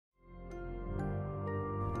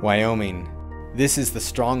Wyoming. This is the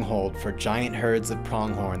stronghold for giant herds of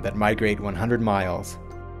pronghorn that migrate 100 miles.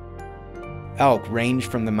 Elk range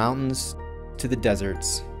from the mountains to the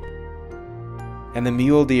deserts. And the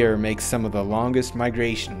mule deer makes some of the longest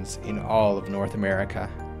migrations in all of North America.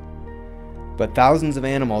 But thousands of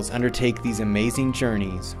animals undertake these amazing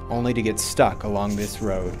journeys only to get stuck along this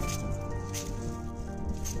road.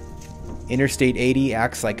 Interstate 80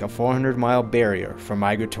 acts like a 400-mile barrier for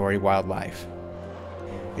migratory wildlife.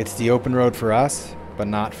 It's the open road for us, but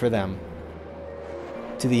not for them.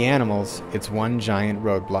 To the animals, it's one giant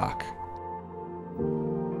roadblock.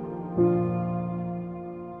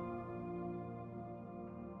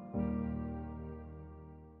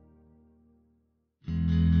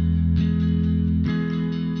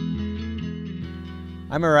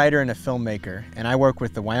 I'm a writer and a filmmaker, and I work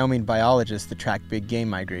with the Wyoming biologists to track big game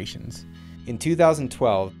migrations. In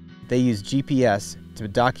 2012, they used GPS to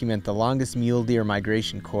document the longest mule deer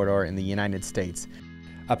migration corridor in the United States,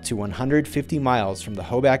 up to 150 miles from the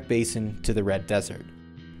Hoback Basin to the Red Desert.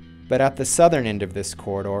 But at the southern end of this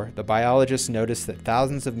corridor, the biologists noticed that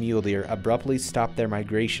thousands of mule deer abruptly stopped their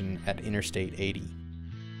migration at Interstate 80.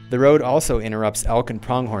 The road also interrupts elk and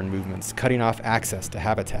pronghorn movements, cutting off access to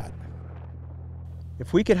habitat.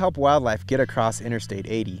 If we could help wildlife get across Interstate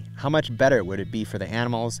 80, how much better would it be for the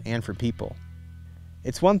animals and for people?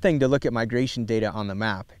 It's one thing to look at migration data on the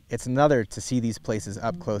map, it's another to see these places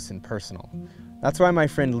up close and personal. That's why my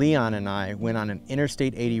friend Leon and I went on an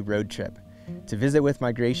Interstate 80 road trip to visit with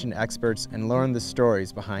migration experts and learn the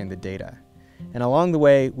stories behind the data. And along the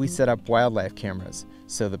way, we set up wildlife cameras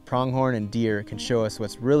so the pronghorn and deer can show us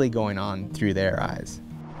what's really going on through their eyes.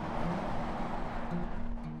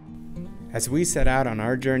 As we set out on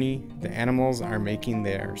our journey, the animals are making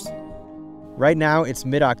theirs. Right now it's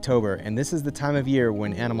mid-October, and this is the time of year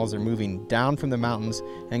when animals are moving down from the mountains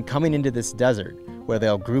and coming into this desert where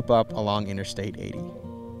they'll group up along Interstate 80.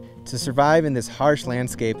 To survive in this harsh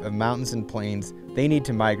landscape of mountains and plains, they need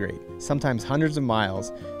to migrate, sometimes hundreds of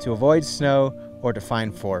miles, to avoid snow or to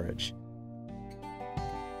find forage.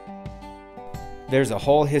 There's a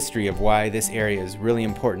whole history of why this area is really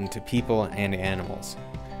important to people and animals.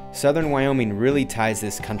 Southern Wyoming really ties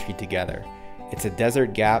this country together. It's a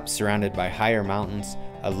desert gap surrounded by higher mountains,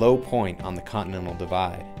 a low point on the Continental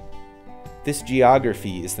Divide. This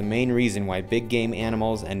geography is the main reason why big game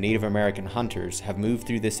animals and Native American hunters have moved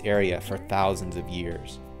through this area for thousands of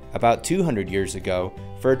years. About 200 years ago,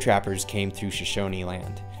 fur trappers came through Shoshone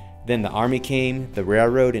land. Then the Army came, the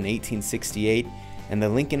railroad in 1868, and the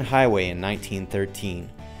Lincoln Highway in 1913.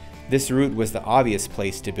 This route was the obvious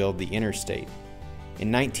place to build the interstate. In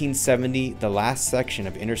 1970, the last section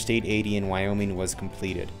of Interstate 80 in Wyoming was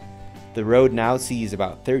completed. The road now sees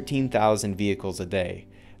about 13,000 vehicles a day.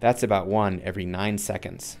 That's about one every 9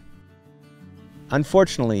 seconds.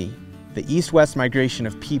 Unfortunately, the east-west migration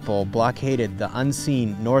of people blockaded the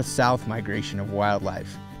unseen north-south migration of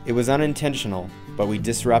wildlife. It was unintentional, but we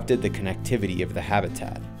disrupted the connectivity of the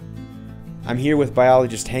habitat. I'm here with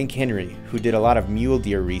biologist Hank Henry, who did a lot of mule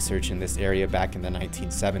deer research in this area back in the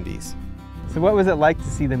 1970s. So what was it like to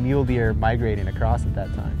see the mule deer migrating across at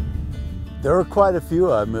that time? There were quite a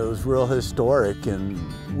few of them. It was real historic, and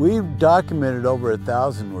we documented over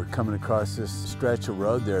 1,000 were coming across this stretch of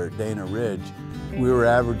road there at Dana Ridge. We were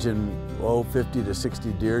averaging 50 to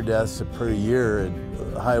 60 deer deaths per year,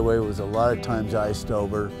 and the highway was a lot of times iced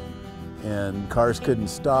over, and cars couldn't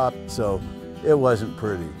stop, so it wasn't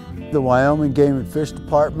pretty. The Wyoming Game and Fish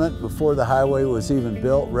Department, before the highway was even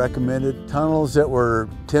built, recommended tunnels that were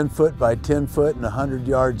 10 foot by 10 foot and 100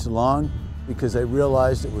 yards long because they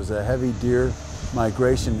realized it was a heavy deer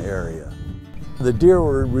migration area. The deer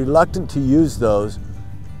were reluctant to use those.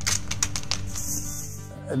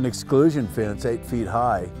 An exclusion fence 8 feet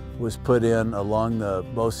high was put in along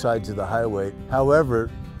both sides of the highway.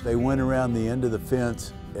 However, they went around the end of the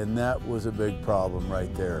fence, and that was a big problem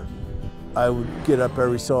right there. I would get up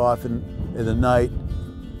every so often in the night,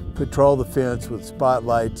 patrol the fence with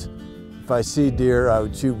spotlights. If I see deer, I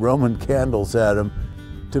would shoot Roman candles at them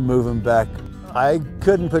to move them back. I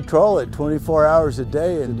couldn't patrol it 24 hours a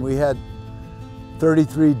day, and we had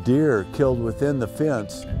 33 deer killed within the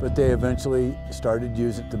fence, but they eventually started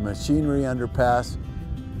using the machinery underpass.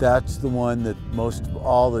 That's the one that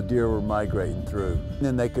all the deer were migrating through. And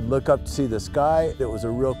then they could look up to see the sky. It was a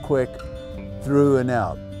real quick through and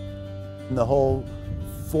out. The whole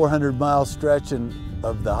 400-mile stretch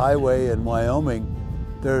of the highway in Wyoming,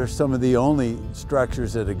 they're some of the only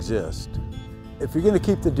structures that exist. If you're going to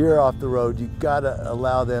keep the deer off the road, you've got to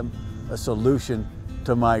allow them a solution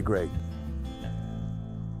to migrate.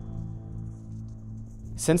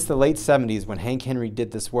 Since the late 70s, when Hank Henry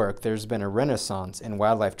did this work, there's been a renaissance in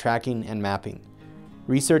wildlife tracking and mapping.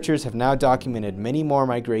 Researchers have now documented many more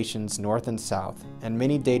migrations north and south, and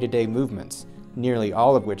many day-to-day movements, nearly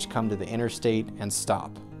all of which come to the interstate and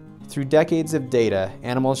stop. Through decades of data,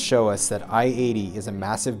 animals show us that I-80 is a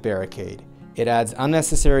massive barricade. It adds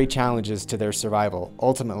unnecessary challenges to their survival,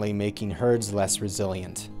 ultimately making herds less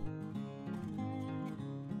resilient.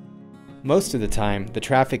 Most of the time, the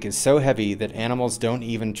traffic is so heavy that animals don't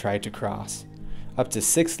even try to cross. Up to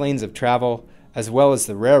 6 lanes of travel, as well as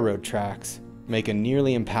the railroad tracks, make a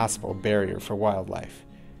nearly impassable barrier for wildlife.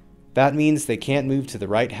 That means they can't move to the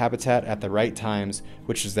right habitat at the right times,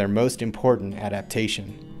 which is their most important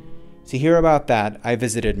adaptation. To hear about that, I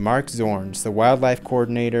visited Mark Zornes, the wildlife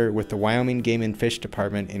coordinator with the Wyoming Game and Fish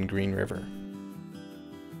Department in Green River.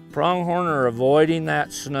 Pronghorn are avoiding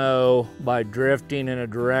that snow by drifting in a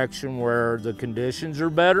direction where the conditions are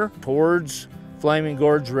better towards Flaming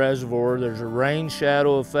Gorge Reservoir. There's a rain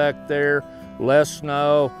shadow effect there, less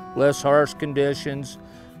snow, less harsh conditions.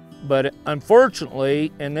 But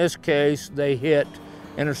unfortunately, in this case, they hit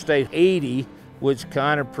Interstate 80, which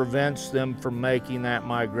kind of prevents them from making that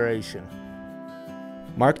migration.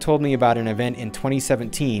 Mark told me about an event in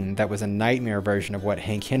 2017 that was a nightmare version of what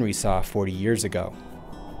Hank Henry saw 40 years ago.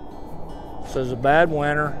 So it was a bad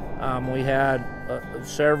winter. We had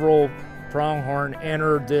several pronghorn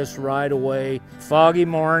entered this right away. Foggy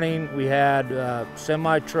morning, we had a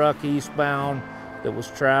semi-truck eastbound that was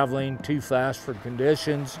traveling too fast for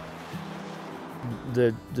conditions.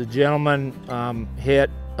 The gentleman hit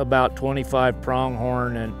about 25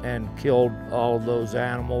 pronghorn and killed all of those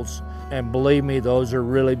animals. And believe me, those are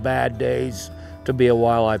really bad days to be a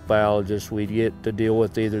wildlife biologist. We get to deal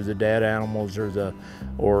with either the dead animals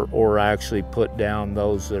or actually put down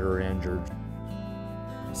those that are injured.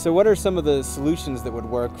 So what are some of the solutions that would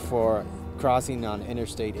work for crossing on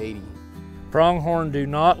Interstate 80? Pronghorn do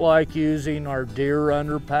not like using our deer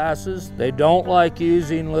underpasses. They don't like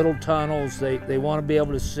using little tunnels. They want to be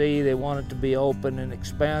able to see. They want it to be open and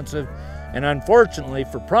expansive. And unfortunately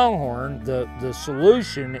for pronghorn, the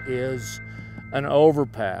solution is an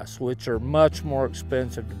overpass, which are much more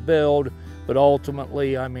expensive to build. But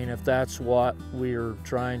ultimately, I mean, if that's what we're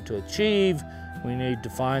trying to achieve, we need to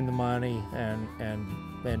find the money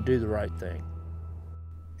and do the right thing.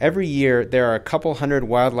 Every year, there are a couple hundred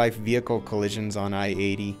wildlife vehicle collisions on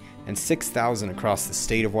I-80 and 6,000 across the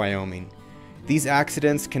state of Wyoming. These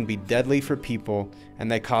accidents can be deadly for people, and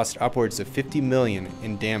they cost upwards of $50 million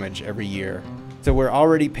in damage every year. So we're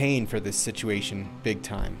already paying for this situation big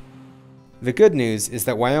time. The good news is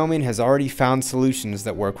that Wyoming has already found solutions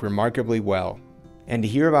that work remarkably well. And to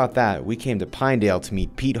hear about that, we came to Pinedale to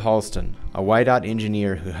meet Pete HALLSTEN, a WYDOT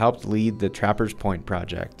engineer who helped lead the Trappers Point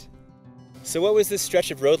project. So what was this stretch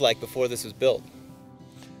of road like before this was built?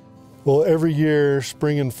 Well, every year,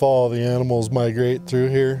 spring and fall, the animals migrate through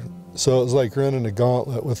here. So it was like running a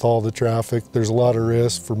gauntlet with all the traffic. There's a lot of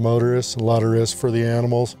risk for motorists, a lot of risk for the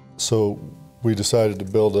animals. So we decided to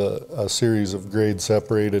build a series of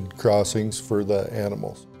grade-separated crossings for the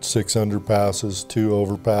animals. 6 underpasses, 2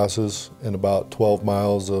 overpasses, and about 12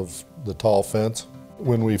 miles of the tall fence.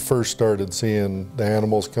 When we first started seeing the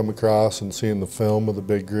animals come across and seeing the film of the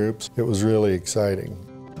big groups, it was really exciting.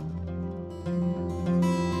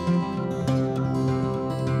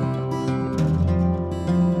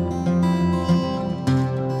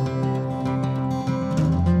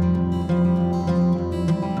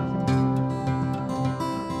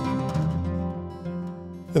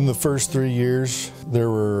 In the first 3 years, there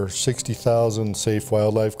were 60,000 safe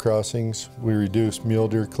wildlife crossings. We reduced mule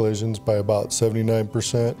deer collisions by about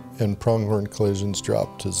 79%, and pronghorn collisions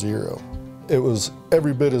dropped to 0. It was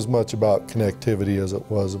every bit as much about connectivity as it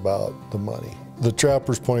was about the money. The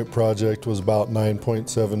Trappers Point project was about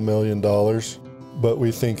 $9.7 million, but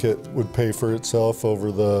we think it would pay for itself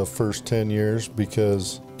over the first 10 years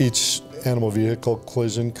because each animal vehicle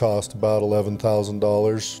collision cost about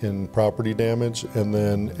 $11,000 in property damage, and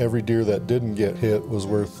then every deer that didn't get hit was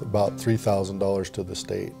worth about $3,000 to the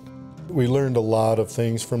state. We learned a lot of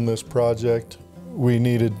things from this project. We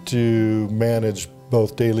needed to manage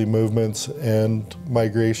both daily movements and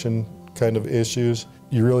migration kind of issues.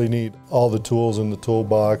 You really need all the tools in the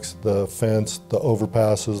toolbox, the fence, the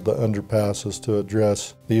overpasses, the underpasses to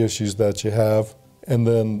address the issues that you have. And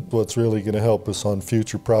then what's really going to help us on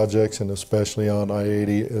future projects, and especially on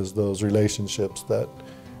I-80, is those relationships that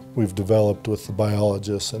we've developed with the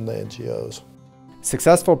biologists and the NGOs.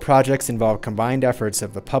 Successful projects involve combined efforts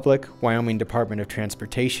of the public, Wyoming Department of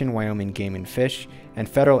Transportation, Wyoming Game and Fish, and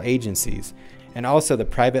federal agencies, and also the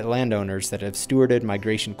private landowners that have stewarded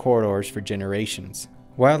migration corridors for generations.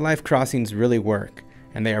 Wildlife crossings really work,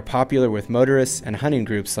 and they are popular with motorists and hunting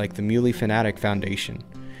groups like the Muley Fanatic Foundation.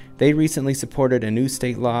 They recently supported a new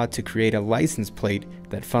state law to create a license plate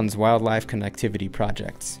that funds wildlife connectivity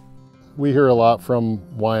projects. We hear a lot from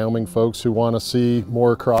Wyoming folks who want to see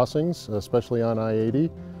more crossings, especially on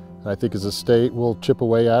I-80. I think as a state, we'll chip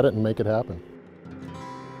away at it and make it happen.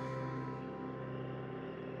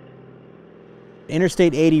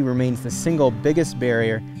 Interstate 80 remains the single biggest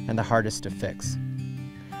barrier and the hardest to fix.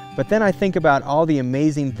 But then I think about all the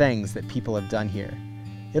amazing things that people have done here.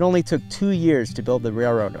 It only took 2 years to build the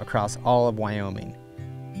railroad across all of Wyoming.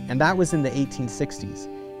 And that was in the 1860s.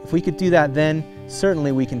 If we could do that then,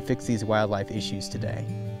 certainly we can fix these wildlife issues today.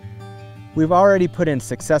 We've already put in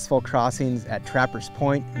successful crossings at Trappers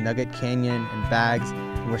Point, Nugget Canyon, and Baggs,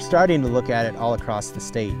 and we're starting to look at it all across the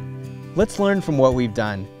state. Let's learn from what we've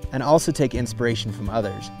done and also take inspiration from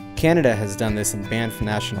others. Canada has done this in Banff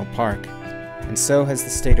National Park, and so has the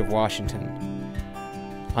state of Washington.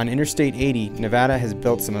 On Interstate 80, Nevada has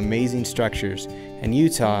built some amazing structures, and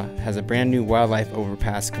Utah has a brand new wildlife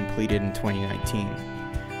overpass completed in 2019.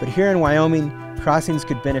 But here in Wyoming, crossings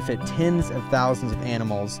could benefit tens of thousands of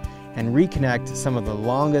animals and reconnect some of the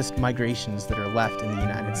longest migrations that are left in the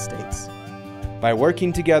United States. By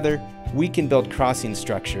working together, we can build crossing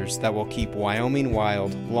structures that will keep Wyoming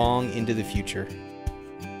wild long into the future.